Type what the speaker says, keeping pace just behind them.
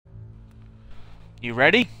You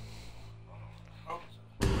ready?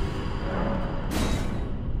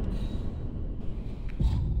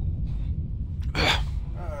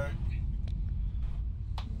 Alright.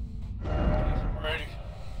 I'm ready.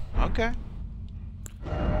 Okay.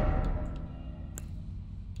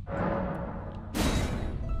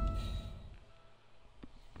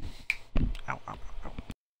 Ow, ow, ow.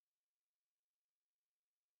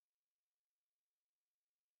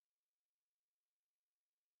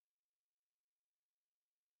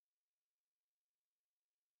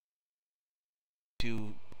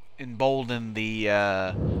 To embolden the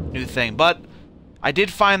new thing, but I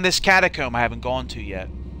did find this catacomb I haven't gone to yet.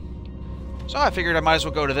 So I figured I might as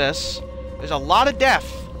well go to this. There's a lot of death.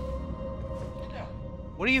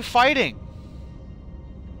 What are you fighting?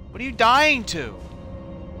 What are you dying to?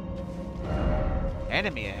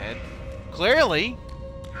 Enemy ahead. Clearly.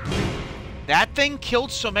 That thing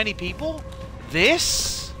killed so many people?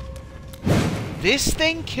 This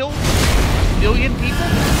thing killed a million people?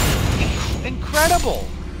 Incredible!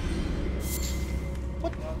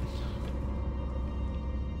 What?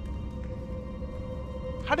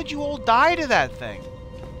 How did you all die to that thing?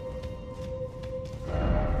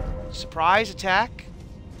 Surprise attack?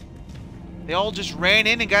 They all just ran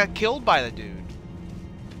in and got killed by the dude.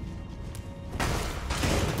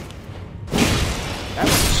 That one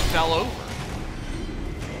just fell over.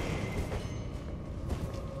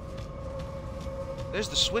 There's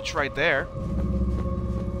the switch right there.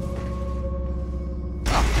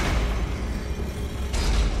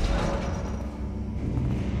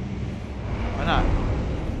 Why not?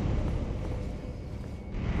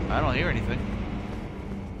 I don't hear anything.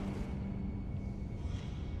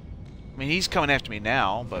 I mean, he's coming after me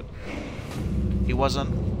now, but he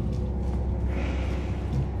wasn't.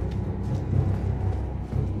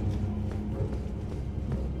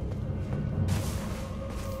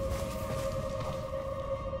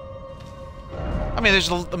 I mean, there's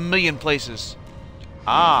a million places.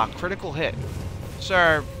 Ah, critical hit.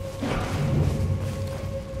 Sir.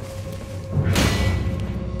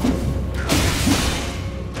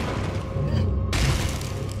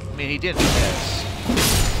 I mean, he did miss.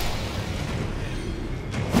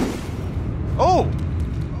 Oh! Oh,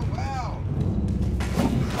 wow.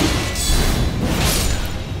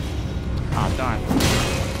 Ah, darn.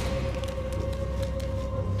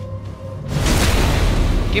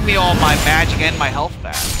 Give me all my magic and my health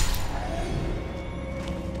back.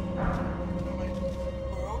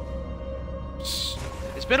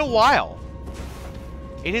 It's been a while.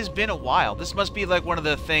 It has been a while. This must be like one of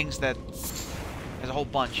the things that has a whole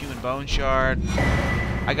bunch. Human bone shard.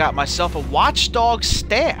 I got myself a watchdog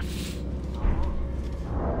staff.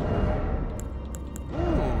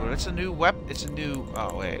 Ooh, that's a new weapon. It's a new...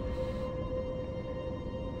 Oh, wait.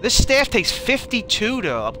 This staff takes 52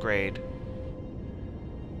 to upgrade.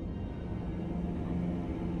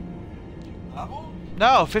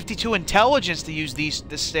 No, 52 intelligence to use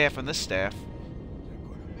this staff and this staff.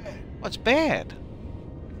 What's bad?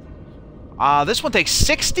 This one takes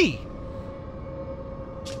 60.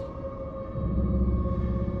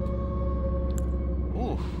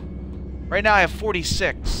 Ooh. Right now I have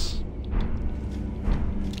 46.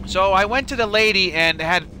 So I went to the lady and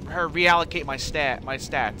had her reallocate my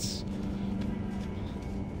stats.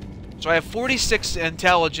 So I have 46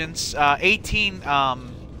 intelligence, 18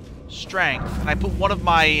 strength, and I put one of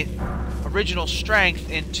my original strength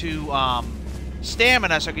into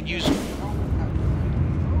stamina so I could use... Got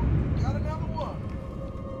another one.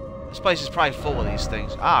 This place is probably full of these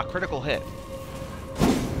things. Ah, critical hit.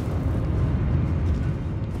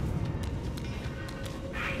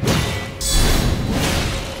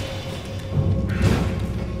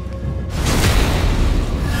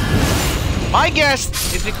 My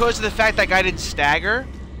guess is because of the fact that guy didn't stagger,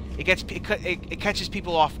 it catches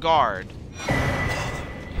people off guard.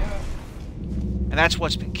 And that's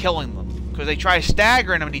what's been killing them. Because they try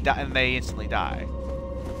staggering them and they instantly die.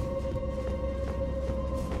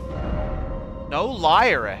 No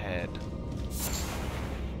liar ahead.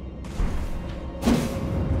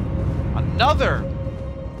 Another.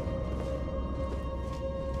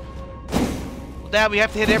 Well, Dad, we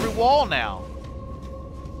have to hit every wall now.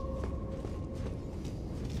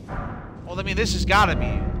 Well, I mean, this has got to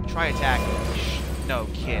be. Try attacking. No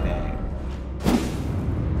kidding.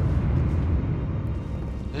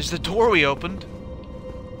 There's the door we opened.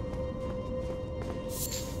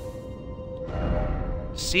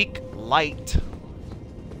 Seek light.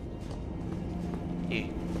 Yeah.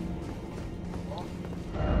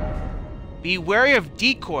 Be wary of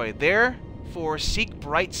decoy. Therefore, seek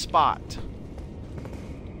bright spot.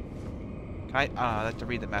 I have to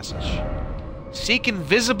read the message. Seek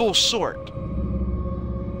invisible sort.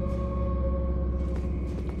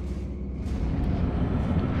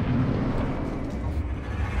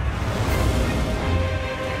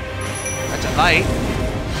 light.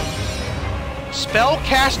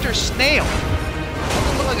 Spellcaster snail.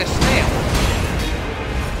 Doesn't look like a snail.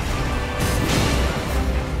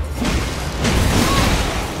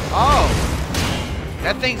 Oh.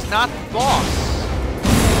 That thing's not the boss.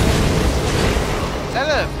 Is that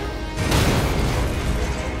a...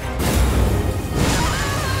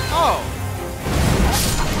 Oh.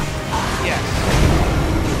 Yes.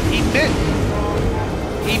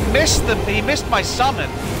 He missed my summon,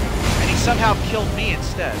 and he somehow killed me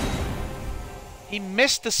instead. He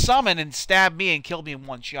missed the summon and stabbed me and killed me in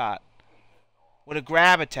one shot. With a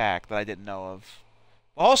grab attack that I didn't know of.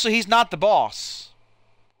 Also, he's not the boss.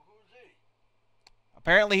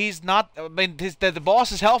 Apparently he's not... I mean, the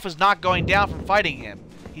boss's health is not going down from fighting him.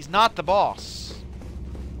 He's not the boss.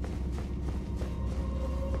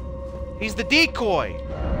 He's the decoy.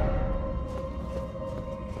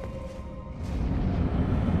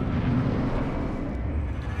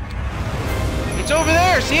 It's over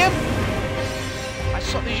there. See him?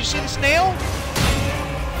 Did you see the snail?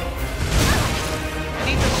 I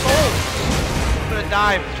need the souls. I'm gonna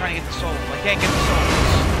die trying to get the souls. I can't get the souls.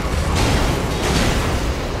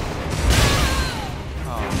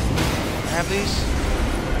 Oh. I have these?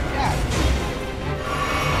 Yeah.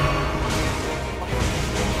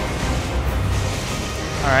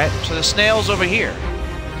 Alright, so the snail's over here.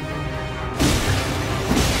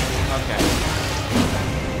 Okay.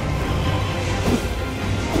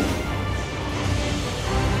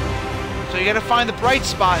 So you gotta find the bright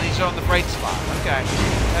spot, and he's on the bright spot. Okay,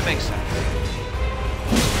 that makes sense.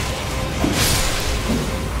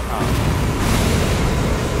 Oh.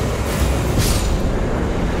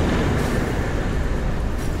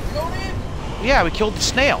 Yeah, we killed the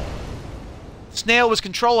snail. The snail was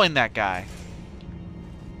controlling that guy.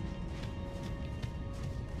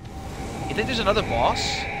 You think there's another boss?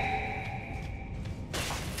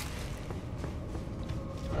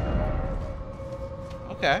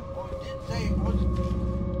 Okay.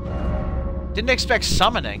 Didn't expect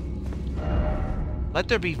summoning. Let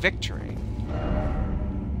there be victory.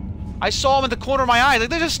 I saw him in the corner of my eye. Like,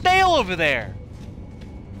 there's a snail over there.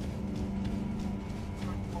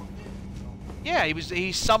 Yeah,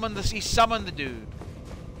 he summoned the dude.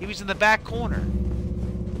 He was in the back corner.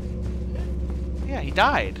 Yeah, he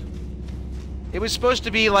died. It was supposed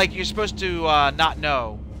to be like you're supposed to not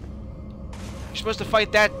know. You're supposed to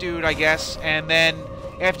fight that dude, I guess, and then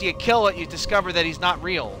after you kill it, you discover that he's not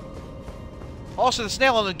real. Also, the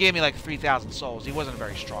snail only gave me like 3,000 souls. He wasn't a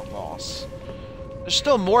very strong boss. There's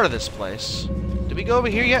still more to this place. Did we go over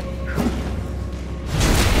here yet?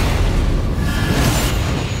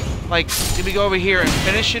 Like, did we go over here and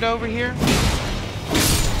finish it over here?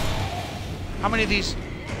 How many of these?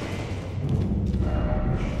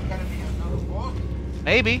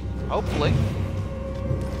 Maybe. Hopefully.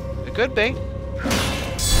 It could be.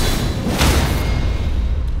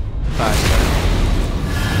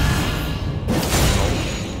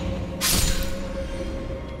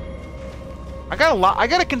 I got a lot. I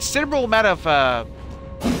got a considerable amount of. Oh,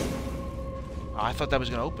 I thought that was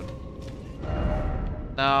gonna open.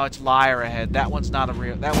 No, it's liar ahead. That one's not a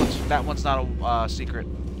real. That one's not a secret.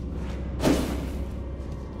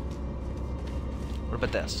 What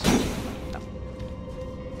about this? No.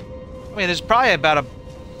 I mean, there's probably about a.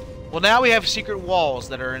 Well, now we have secret walls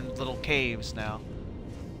that are in little caves now.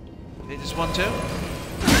 Is this one too?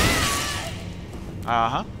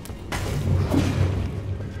 Uh-huh.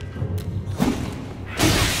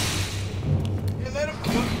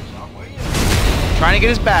 Trying to get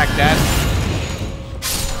his back, Dad.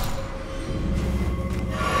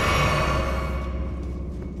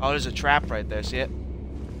 Oh, there's a trap right there. See it?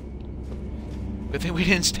 Good thing we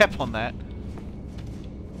didn't step on that.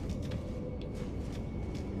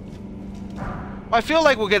 Well, I feel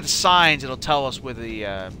like we'll get the signs. It'll tell us where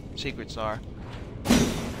the secrets are.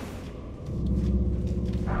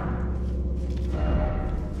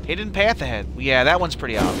 Hidden path ahead. Yeah, that one's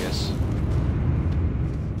pretty obvious.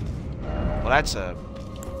 Well, that's a...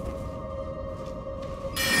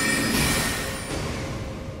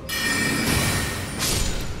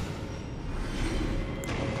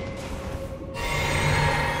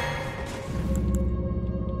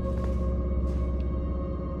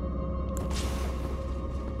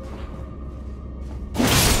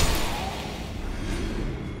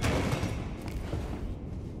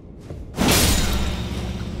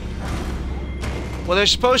 Well, they're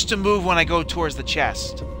supposed to move when I go towards the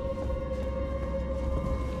chest.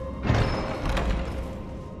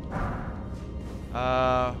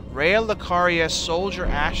 Rail Lucaria Soldier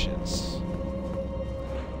Ashes.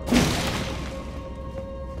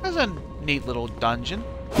 That's a neat little dungeon.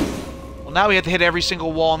 Well, Well, now we have to hit every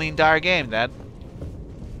single wall in the entire game, Dad.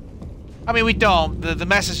 I mean, we don't. The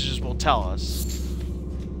messages will tell us.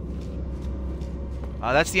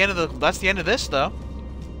 That's the end of the. That's the end of this, though.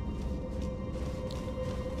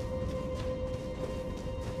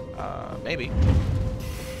 Maybe.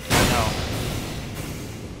 No.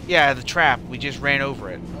 Yeah, the trap. We just ran over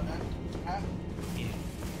it. Yeah.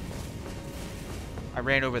 I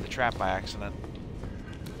ran over the trap by accident.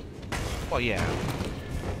 Well, yeah.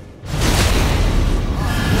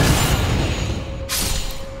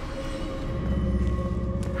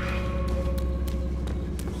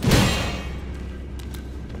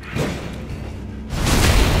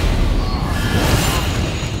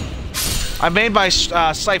 I made my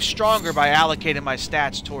scythe stronger by allocating my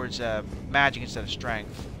stats towards magic instead of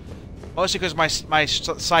strength. Mostly because my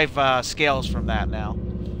scythe scales from that now.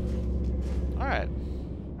 Alright.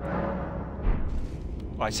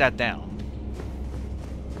 Oh, I sat down.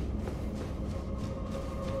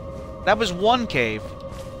 That was one cave.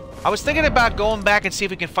 I was thinking about going back and see if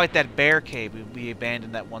we can fight that bear cave we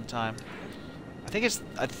abandoned that one time. I think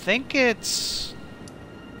it's...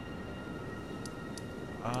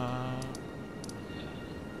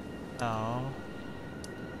 No.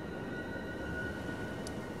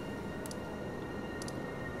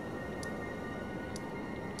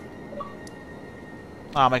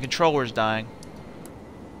 Ah, my controller's dying.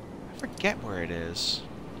 I forget where it is.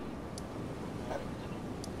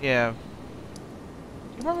 Yeah. Do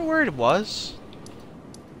you remember where it was?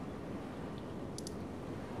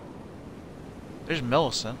 There's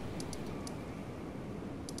Millicent.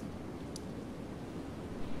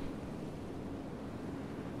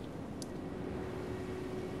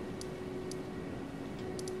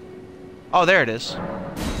 Oh, there it is.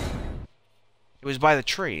 It was by the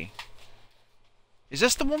tree. Is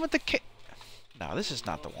this the one with the kid? No, this is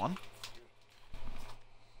not the one.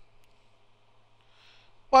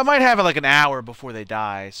 Well, I might have it like an hour before they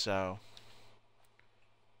die, so...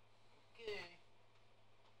 Okay.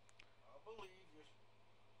 I'll believe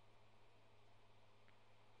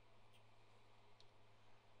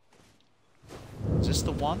you. Is this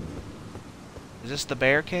the one? Is this the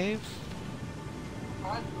bear cave?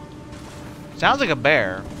 What? Sounds like a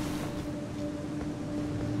bear.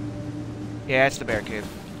 Yeah, it's the bear cave.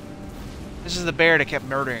 This is the bear that kept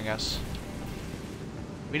murdering us.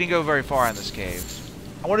 We didn't go very far in this cave.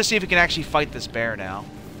 I want to see if we can actually fight this bear now.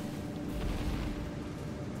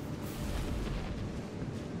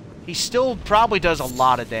 He still probably does a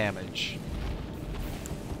lot of damage.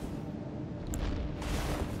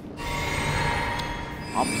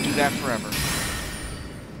 I'll do that forever.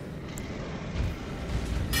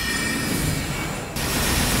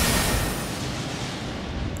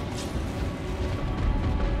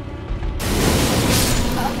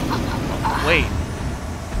 Wait.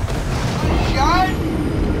 Shot?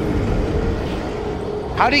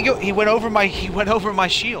 How'd he go? He went over my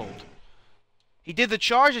shield. He did the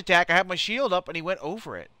charge attack. I had my shield up and he went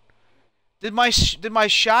over it. Did my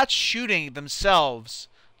shots shooting themselves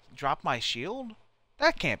drop my shield?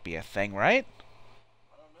 That can't be a thing, right?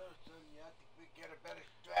 I don't know, son. I think we get a better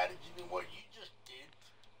strategy than what you just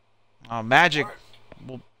did. Magic.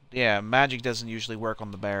 Well, yeah, magic doesn't usually work on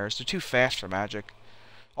the bears. They're too fast for magic.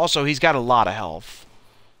 Also, he's got a lot of health.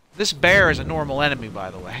 This bear is a normal enemy, by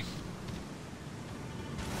the way.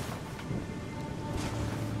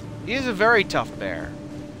 He is a very tough bear.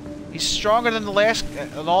 He's stronger than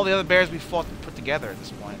than all the other bears we fought put together at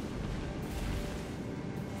this point.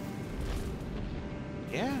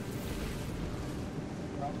 Yeah.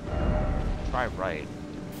 Try right.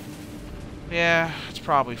 Yeah, it's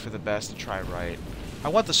probably for the best to try right. I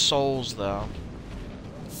want the souls, though.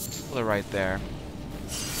 Well, they're right there.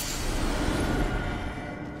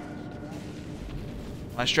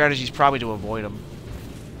 My strategy is probably to avoid them.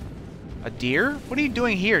 A deer? What are you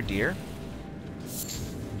doing here, deer?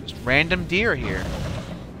 Just random deer here.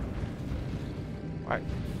 What?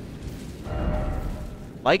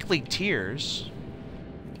 Likely tears.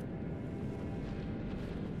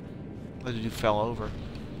 The dude fell over.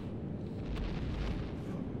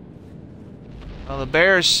 Oh, the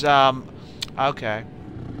bear's, okay.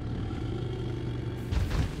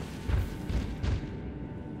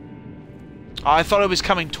 Oh, I thought it was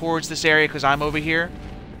coming towards this area because I'm over here.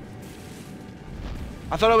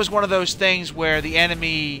 I thought it was one of those things where the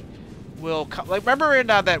enemy will come. Like, remember in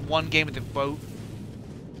that one game with the boat?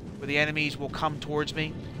 Where the enemies will come towards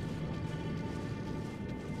me?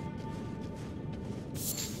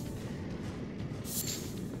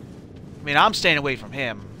 I mean, I'm staying away from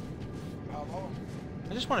him.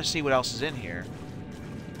 I just want to see what else is in here.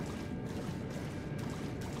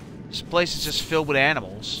 This place is just filled with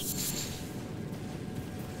animals.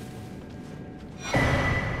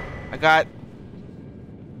 I got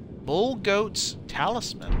Bull Goat's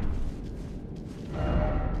Talisman.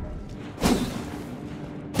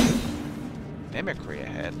 Mimicry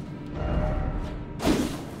ahead.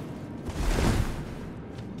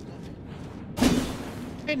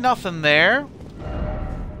 Ain't nothing there.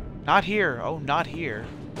 Not here. Oh, not here.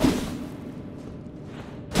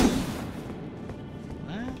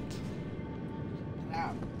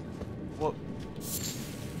 What? What?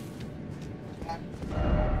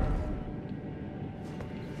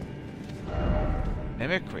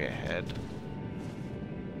 Mimicry ahead.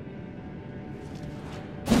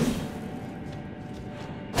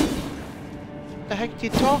 What the heck are you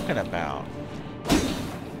talking about?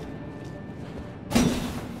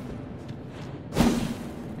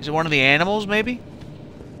 Is it one of the animals, maybe?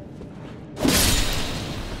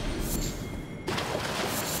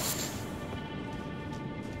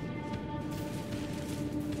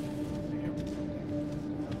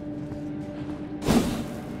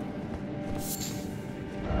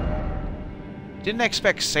 Didn't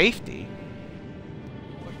expect safety.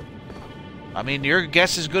 I mean, your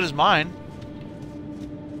guess is as good as mine.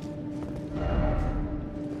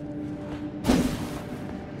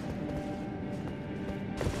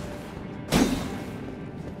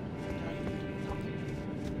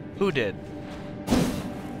 Who did?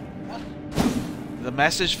 The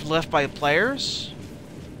message left by players?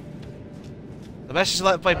 The message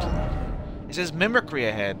left by... It says mimicry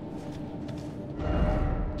ahead.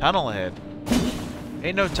 Tunnel ahead.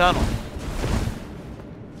 Ain't no tunnel.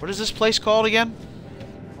 What is this place called again?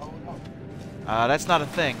 That's not a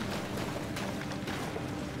thing.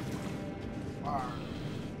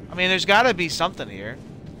 I mean, there's gotta be something here.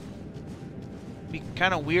 It'd be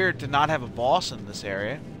kind of weird to not have a boss in this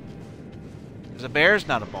area. Because a bear's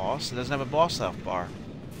not a boss. It doesn't have a boss health bar.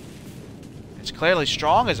 It's clearly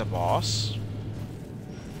strong as a boss.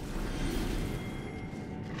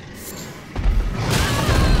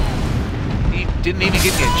 He didn't even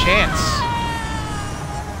give me a chance.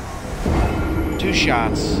 2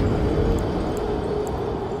 shots.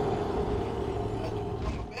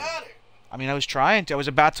 I mean, I was trying to. I was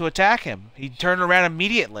about to attack him. He turned around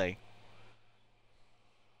immediately.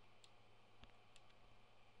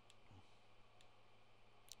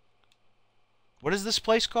 What is this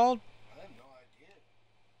place called? I have no idea.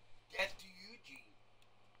 Death to Eugene.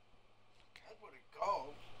 That's what it's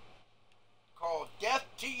called. Called Death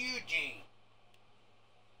to Eugene.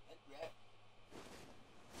 That's right.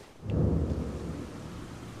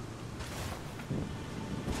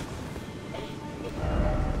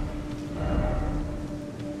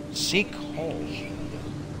 Seek hole.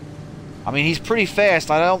 I mean, he's pretty fast.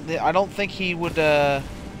 I don't think he would. I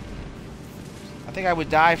think I would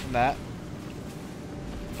die from that.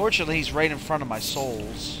 Fortunately, he's right in front of my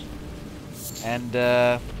souls, and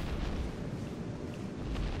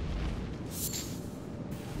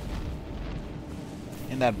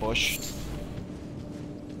in that bush.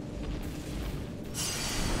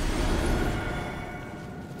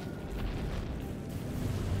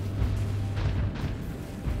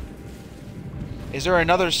 Is there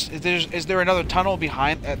another? Is there another tunnel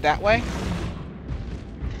behind that way?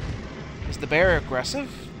 Is the bear aggressive?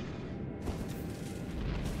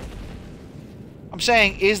 I'm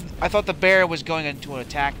saying, I thought the bear was going into an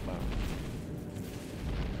attack mode.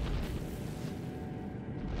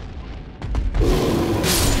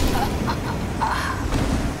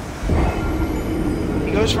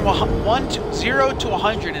 He goes from 0 to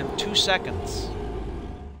 100 in 2 seconds.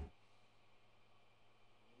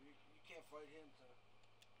 You can't fight him, so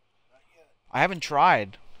not yet. I haven't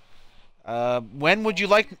tried. When would you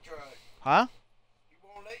like... Huh? He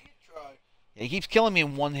won't let you try. Yeah, he keeps killing me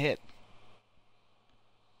in 1 hit.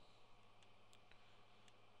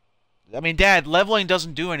 I mean, Dad, leveling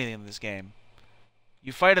doesn't do anything in this game.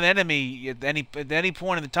 You fight an enemy at any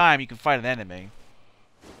point in the time. You can fight an enemy.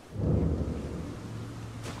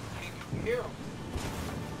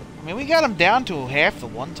 I mean, we got him down to half the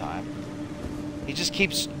one time. He just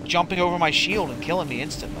keeps jumping over my shield and killing me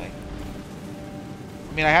instantly.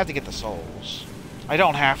 I mean, I have to get the souls. I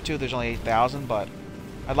don't have to. There's only 8,000, but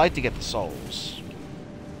I'd like to get the souls.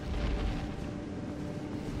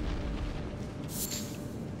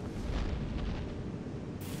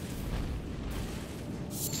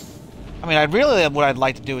 I mean, what I'd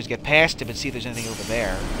like to do is get past him and see if there's anything over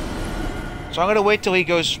there. So I'm going to wait till he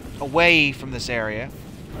goes away from this area.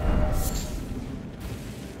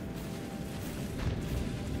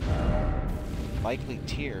 Likely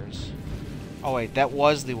tears. Oh wait, that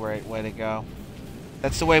was the right way to go.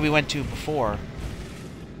 That's the way we went to before.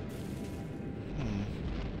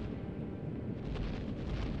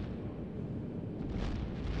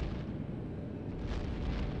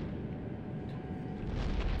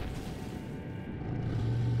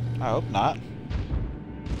 I hope not.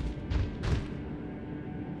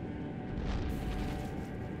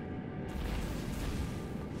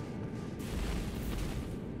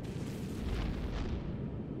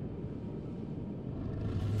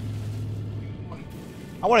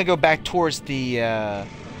 I want to go back towards the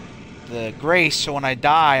Grace, so when I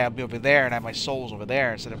die, I'll be over there and have my souls over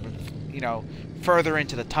there instead of, you know, further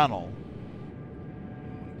into the tunnel.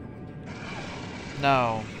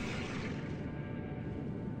 No.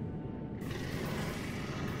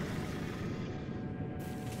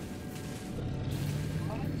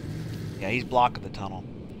 Yeah, he's blocking the tunnel.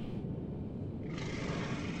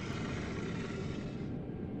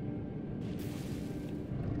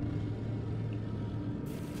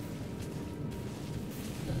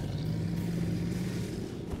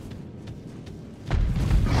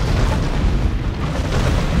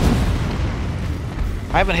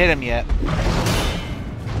 I haven't hit him yet.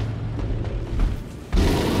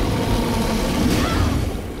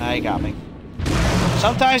 Nah, he got me.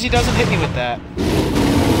 Sometimes he doesn't hit me with that.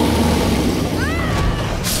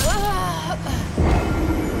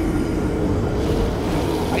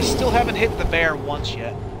 I still haven't hit the bear once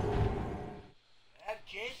yet. I had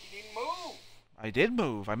a chance, you didn't move. I did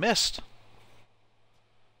move. I missed.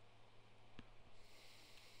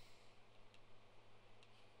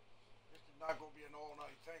 This is not going to be an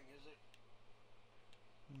all-night thing, is it?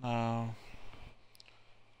 No.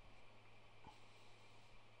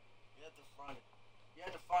 You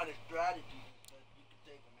have to find a strategy that you can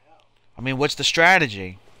take them out. I mean, what's the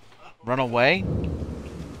strategy? Run away?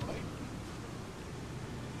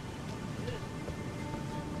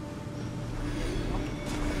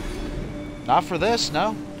 Not for this,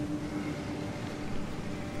 no.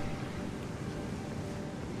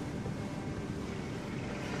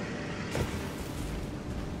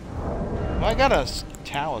 Well, I got a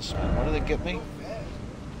talisman. What did it get me?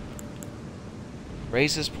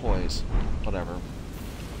 Raises poise. Whatever.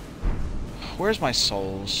 Where's my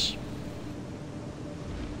souls?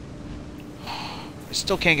 I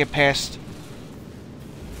still can't get past.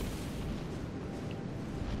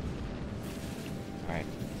 Alright.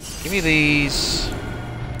 Give me these.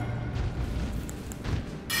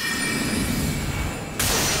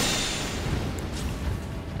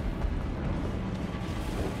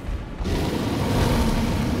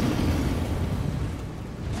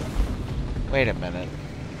 Wait a minute.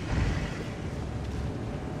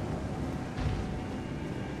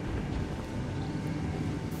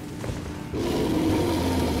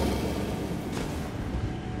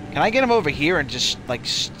 Can I get him over here and just, like,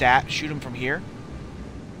 shoot him from here?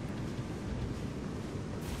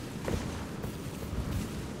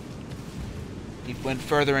 He went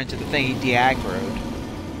further into the thing. He de-aggroed.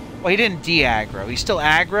 Well, he didn't de-aggro. He's still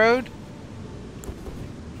aggroed?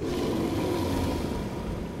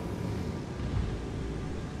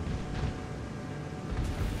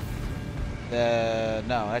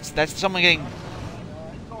 No, that's someone getting...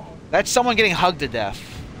 That's someone getting hugged to death.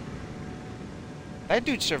 That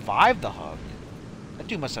dude survived the hug. That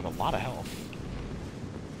dude must have a lot of health.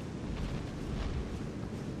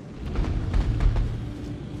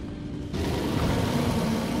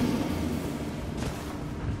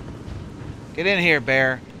 Get in here,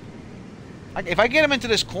 bear. If I get him into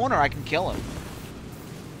this corner, I can kill him.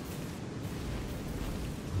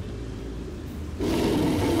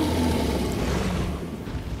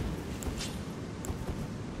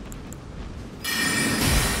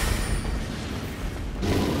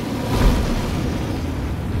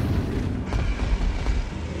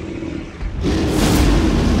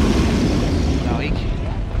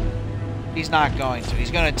 He's not going to. He's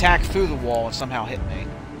going to attack through the wall and somehow hit me.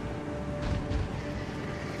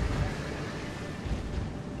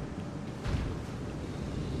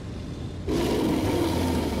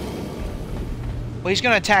 Well, he's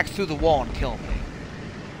going to attack through the wall and kill me.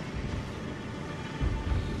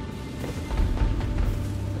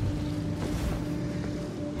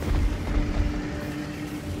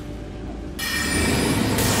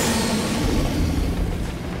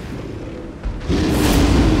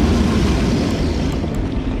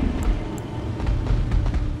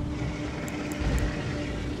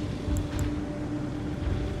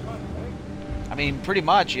 I mean, pretty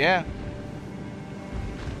much, yeah.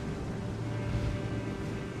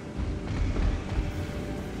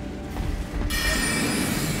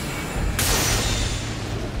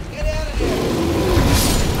 Get out of here!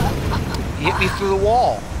 He hit me through the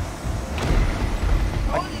wall.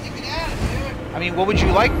 I told you to get out of here! I mean, what would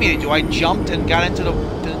you like me to do? I jumped and got into the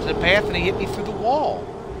path and he hit me through the wall.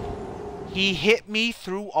 He hit me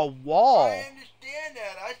through a wall. I understand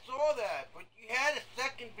that. I saw that. But you had a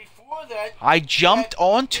second before that. I jumped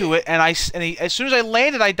onto it, and as soon as I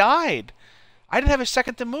landed, I died. I didn't have a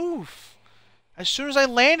second to move. As soon as I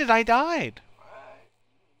landed, I died. Alright.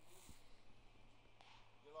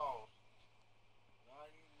 You lost.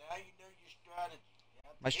 Now you know your strategy.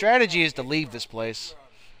 My strategy is to leave this place.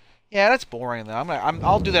 Yeah, that's boring though.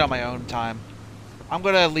 I'll do that on my own time. I'm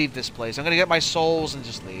gonna leave this place. I'm gonna get my souls and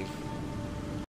just leave.